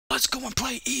let's go and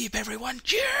play Eve, everyone.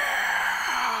 Yeah!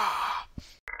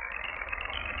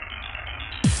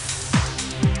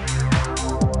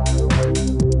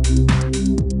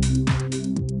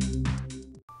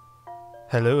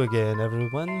 Hello again,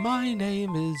 everyone. My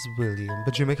name is William,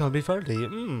 but you may call me Farley.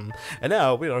 And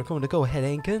now we are going to go ahead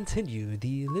and continue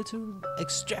the little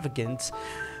extravagant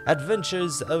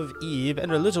adventures of Eve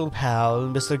and her little pal,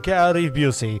 Mr.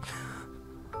 GarrIb.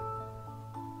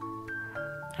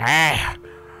 Ah!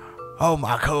 Oh,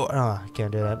 my coat. Oh, I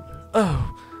can't do that.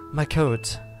 Oh, my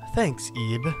coat. Thanks,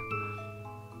 Eve.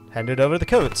 Handed over the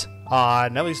coat. Ah,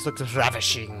 now he's looked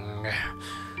ravishing.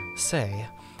 Say,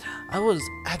 I was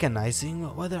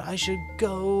agonizing whether I should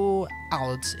go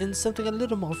out in something a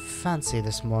little more fancy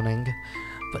this morning,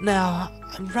 but now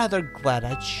I'm rather glad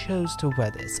I chose to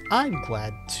wear this. I'm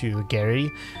glad too,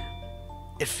 Gary.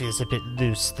 It feels a bit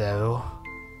loose, though.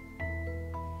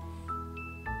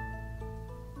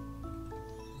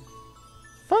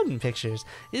 Fun pictures.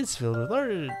 It's filled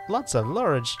with lots of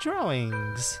large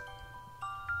drawings.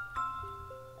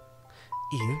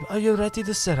 Eve, are you ready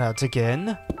to set out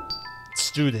again? Let's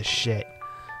do this shit.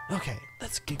 Okay,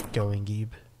 let's get going, Eve.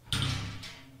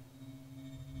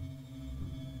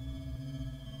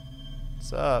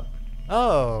 What's up?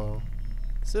 Oh,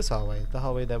 it's this hallway. The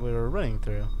hallway that we were running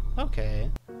through.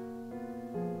 Okay.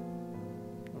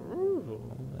 Ooh,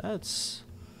 that's...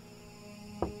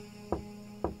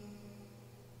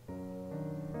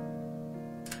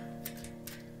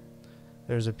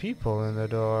 There's a peephole in the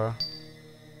door.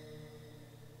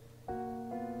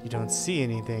 You don't see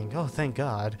anything. Oh, thank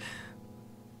God.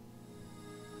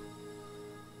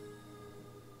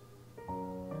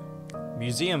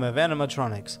 Museum of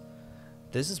Animatronics.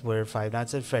 This is where Five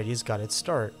Nights at Freddy's got its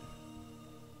start.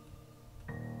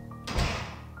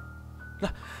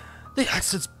 The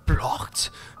exit's blocked.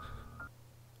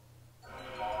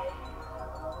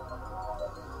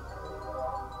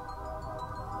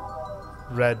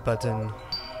 Red button.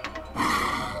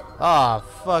 Ah,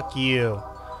 fuck you.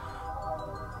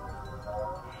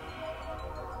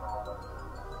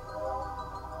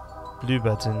 Blue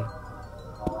button.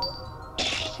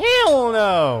 Hell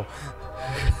no!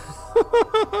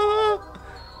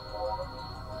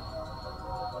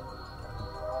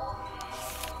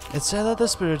 It's said that the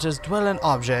spirits dwell in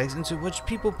objects into which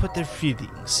people put their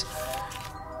feelings.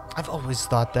 I've always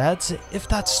thought that, if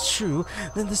that's true,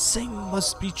 then the same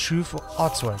must be true for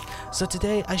artwork. So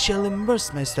today I shall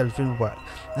immerse myself in work,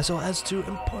 so as to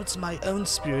impart my own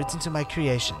spirit into my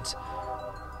creations.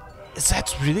 Is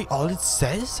that really all it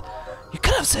says? You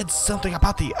could have said something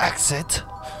about the exit.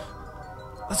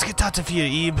 Let's get out of here,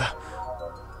 Eve.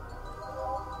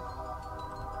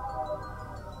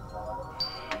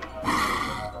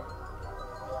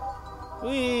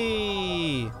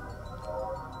 Whee!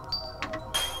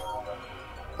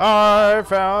 I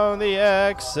found the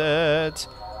exit.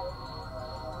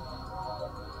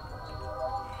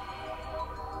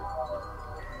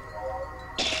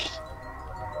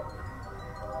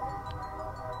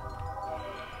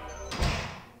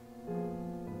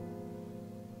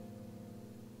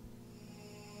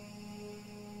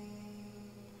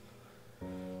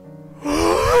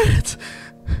 What?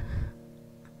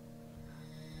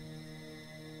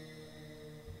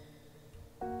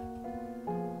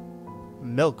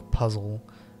 Milk puzzle.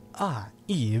 Ah,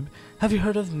 Eve, have you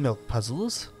heard of milk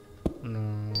puzzles?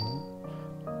 No.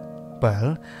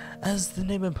 Well, as the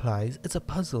name implies, it's a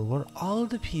puzzle where all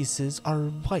the pieces are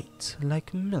white,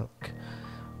 like milk.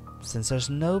 Since there's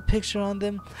no picture on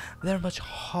them, they're much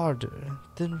harder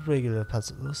than regular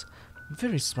puzzles.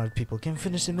 Very smart people can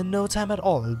finish them in no time at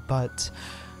all, but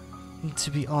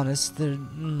to be honest, they're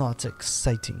not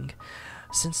exciting,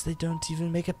 since they don't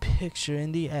even make a picture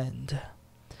in the end.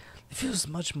 It feels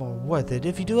much more worth it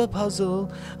if you do a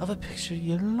puzzle of a picture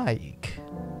you like.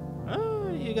 Oh,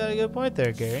 you got a good point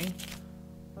there, Gary.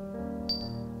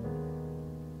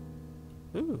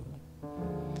 Ooh.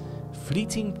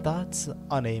 Fleeting thoughts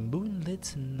on a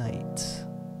moonlit night.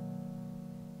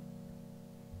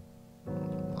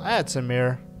 That's a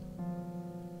mirror.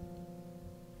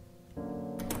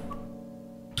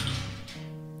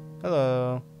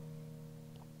 Hello.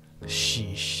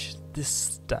 Sheesh, this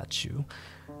statue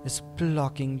is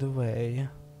blocking the way.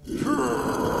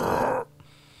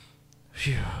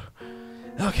 Phew.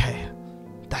 Okay,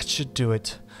 that should do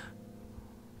it.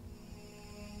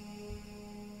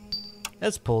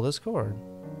 Let's pull this cord.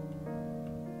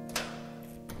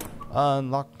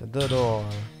 Unlock the door.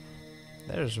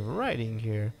 There's writing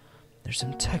here. There's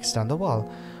some text on the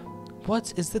wall.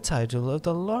 What is the title of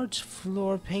the large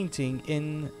floor painting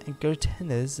in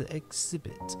Gertina's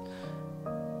exhibit?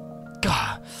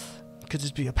 Gah! Could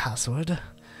it be a password?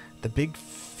 The big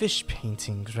fish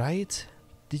painting, right?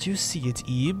 Did you see it,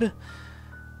 Ebe?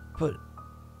 But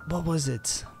what was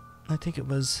it? I think it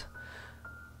was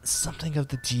something of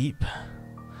the deep.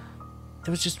 It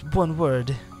was just one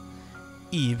word.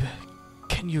 Ebe,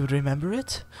 can you remember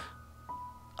it?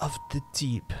 Of the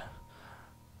deep.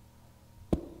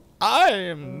 I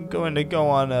am going to go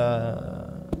on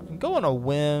a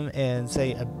whim and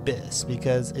say abyss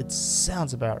because it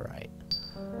sounds about right.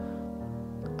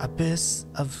 Abyss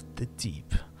of the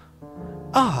deep.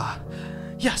 Ah,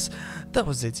 yes, that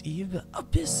was it, Eve.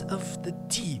 Abyss of the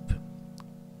deep.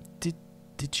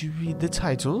 Did you read the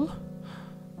title?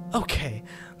 Okay,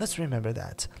 let's remember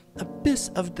that. Abyss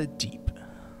of the deep.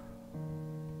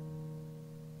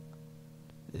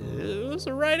 It was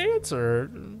the right answer.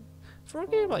 For a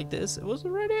game like this, it was the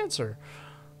right answer.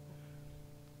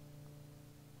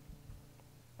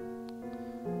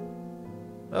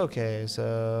 Okay,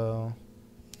 so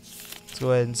let's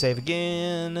go ahead and save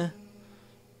again.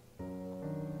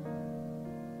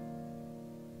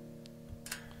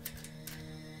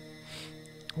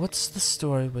 What's the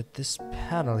story with this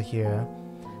panel here?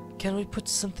 Can we put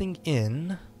something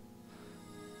in?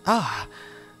 Ah!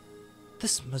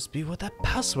 This must be what that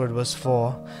password was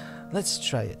for. Let's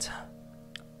try it.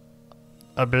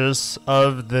 Abyss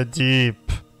of the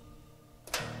deep.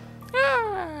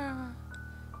 Ah.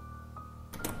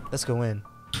 Let's go in.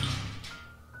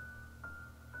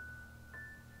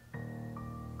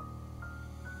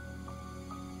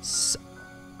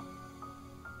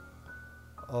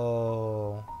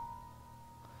 Oh.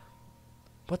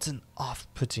 What's an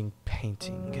off-putting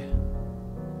painting?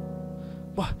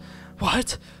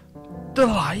 What? The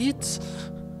lights?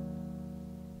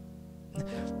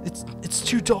 It's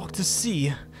too dark to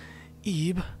see.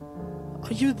 Ebe,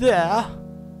 are you there?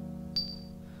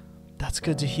 That's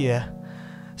good to hear.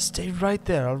 Stay right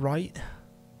there, alright?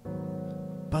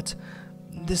 But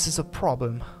this is a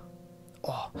problem.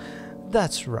 Oh,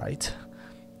 that's right.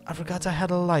 I forgot I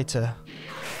had a lighter.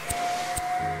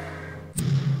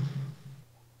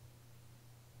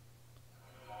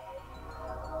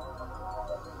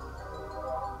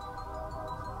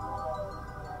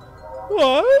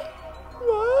 What?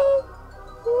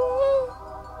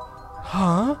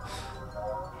 Huh?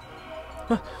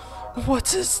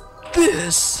 What is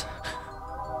this?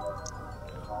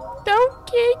 Don't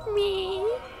kick me.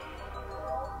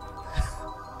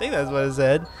 I think that's what it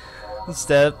said.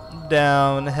 Step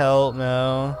down, help,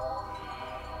 no.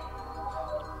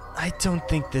 I don't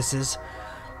think this is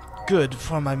good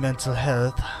for my mental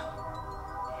health.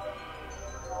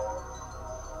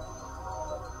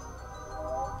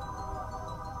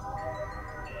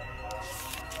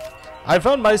 I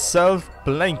found myself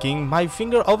blanking, my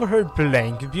finger over her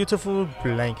blank, beautiful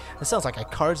blank. It sounds like a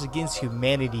Cards Against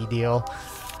Humanity deal.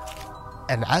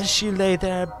 And as she lay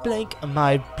there, blank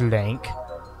my blank,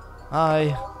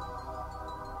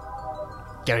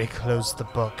 Gary closed the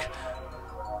book.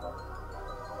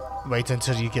 Wait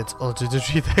until you get older to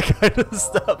read that kind of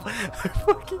stuff. I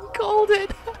fucking called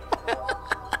it.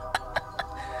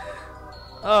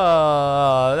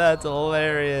 Oh, that's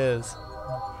hilarious.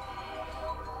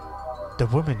 The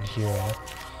woman here,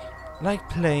 like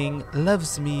playing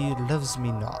loves me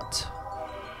not.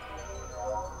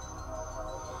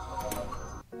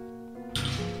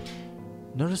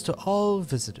 Notice to all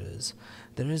visitors,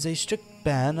 there is a strict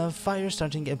ban of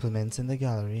fire-starting implements in the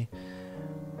gallery.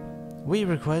 We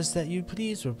request that you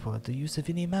please report the use of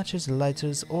any matches,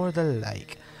 lighters, or the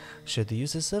like. Should the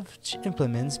use of such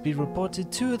implements be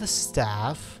reported to the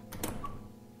staff,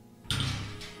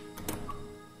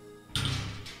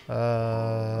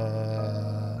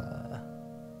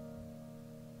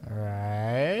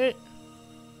 right.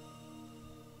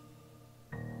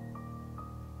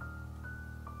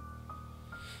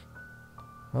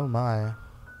 Oh my.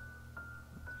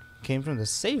 Came from the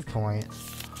save point.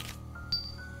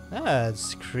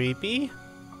 That's creepy.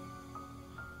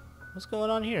 What's going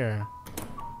on here?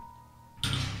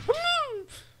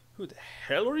 Who the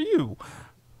hell are you?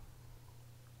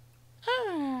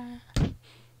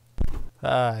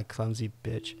 Ah, clumsy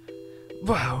bitch.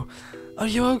 Wow, are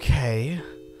you okay?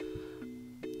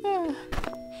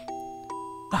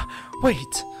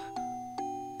 Wait.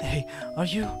 Hey, are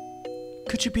you...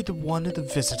 Could you be the one of the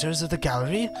visitors of the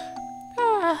gallery?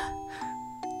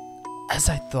 As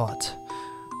I thought.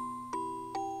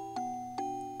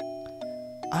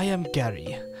 I am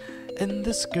Gary, and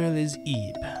this girl is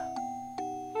Ebe.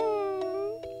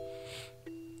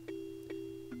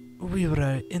 We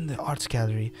were in the art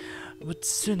gallery, but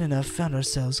soon enough found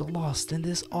ourselves lost in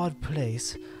this odd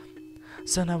place.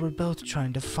 So now we're both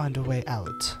trying to find a way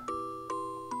out.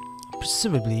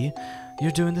 Presumably,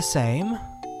 you're doing the same?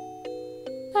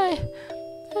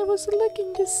 I was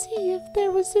looking to see if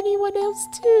there was anyone else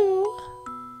too.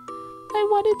 I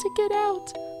wanted to get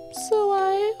out, so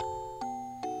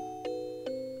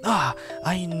Ah,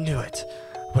 I knew it.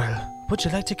 Well, would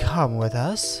you like to come with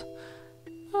us?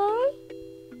 Huh?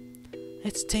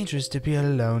 It's dangerous to be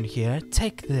alone here.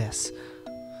 Take this.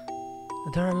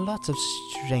 There are lots of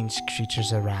strange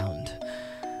creatures around.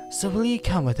 So will you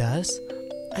come with us?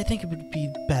 I think it would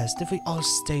be best if we all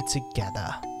stayed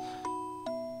together.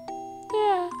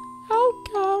 Yeah, I'll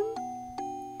come.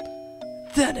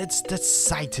 Then it's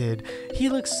decided. He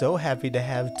looks so happy to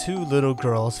have two little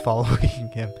girls following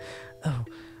him. Oh,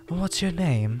 what's your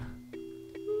name?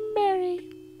 Mary.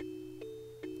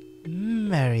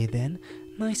 Mary, then.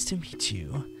 Nice to meet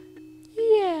you.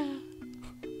 Yeah.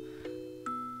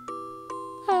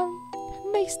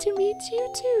 Nice to meet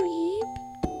you too, Eve.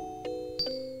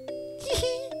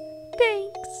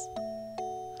 Thanks.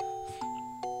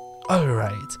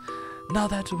 Alright. Now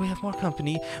that we have more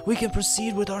company, we can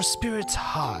proceed with our spirits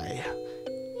high.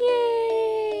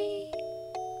 Yay!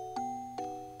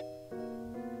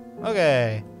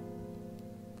 Okay.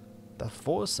 The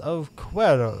Force of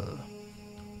Quirrell.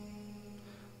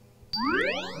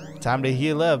 Time to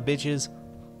heal up, bitches.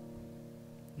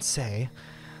 Say,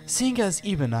 seeing as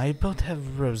Eve and I both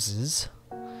have roses,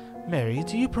 Mary,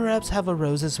 do you perhaps have a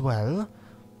rose as well?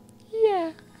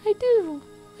 Yeah, I do.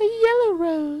 A yellow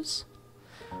rose.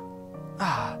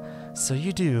 Ah, so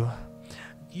you do.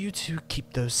 You two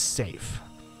keep those safe.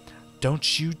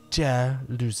 Don't you dare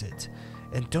lose it.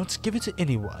 And don't give it to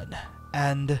anyone.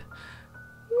 And...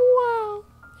 Wow,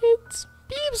 it's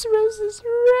Beeb's rose is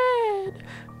red.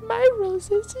 My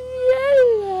rose is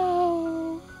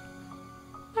yellow.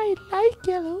 I like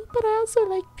yellow, but I also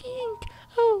like pink.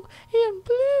 Oh, and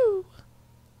blue.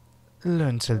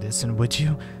 learn to listen, would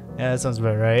you? Yeah, that sounds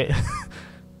about right.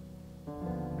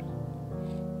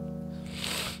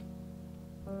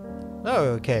 Oh,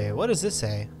 okay, what does this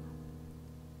say?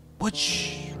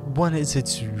 Which one is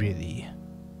it really?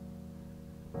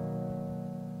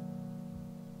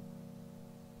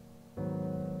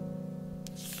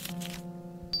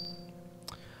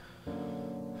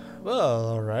 Well,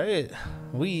 alright.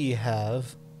 We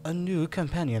have a new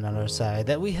companion on our side.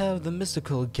 That we have the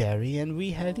mystical Gary, and we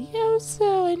had You're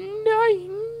so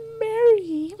annoying,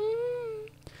 Mary.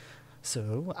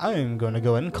 So, I'm going to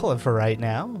go ahead and call it for right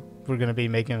now. We're going to be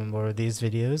making more of these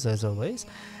videos, as always.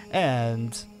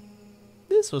 And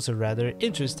this was a rather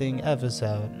interesting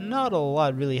episode. Not a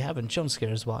lot really happened jump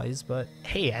scares wise, but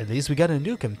hey, at least we got a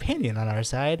new companion on our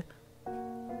side.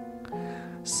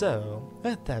 So,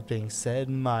 with that being said,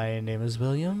 my name is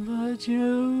William, but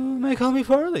you may call me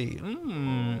Farley.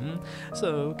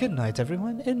 So, good night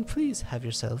everyone, and please have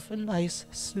yourself a nice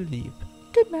sleep.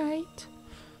 Good night.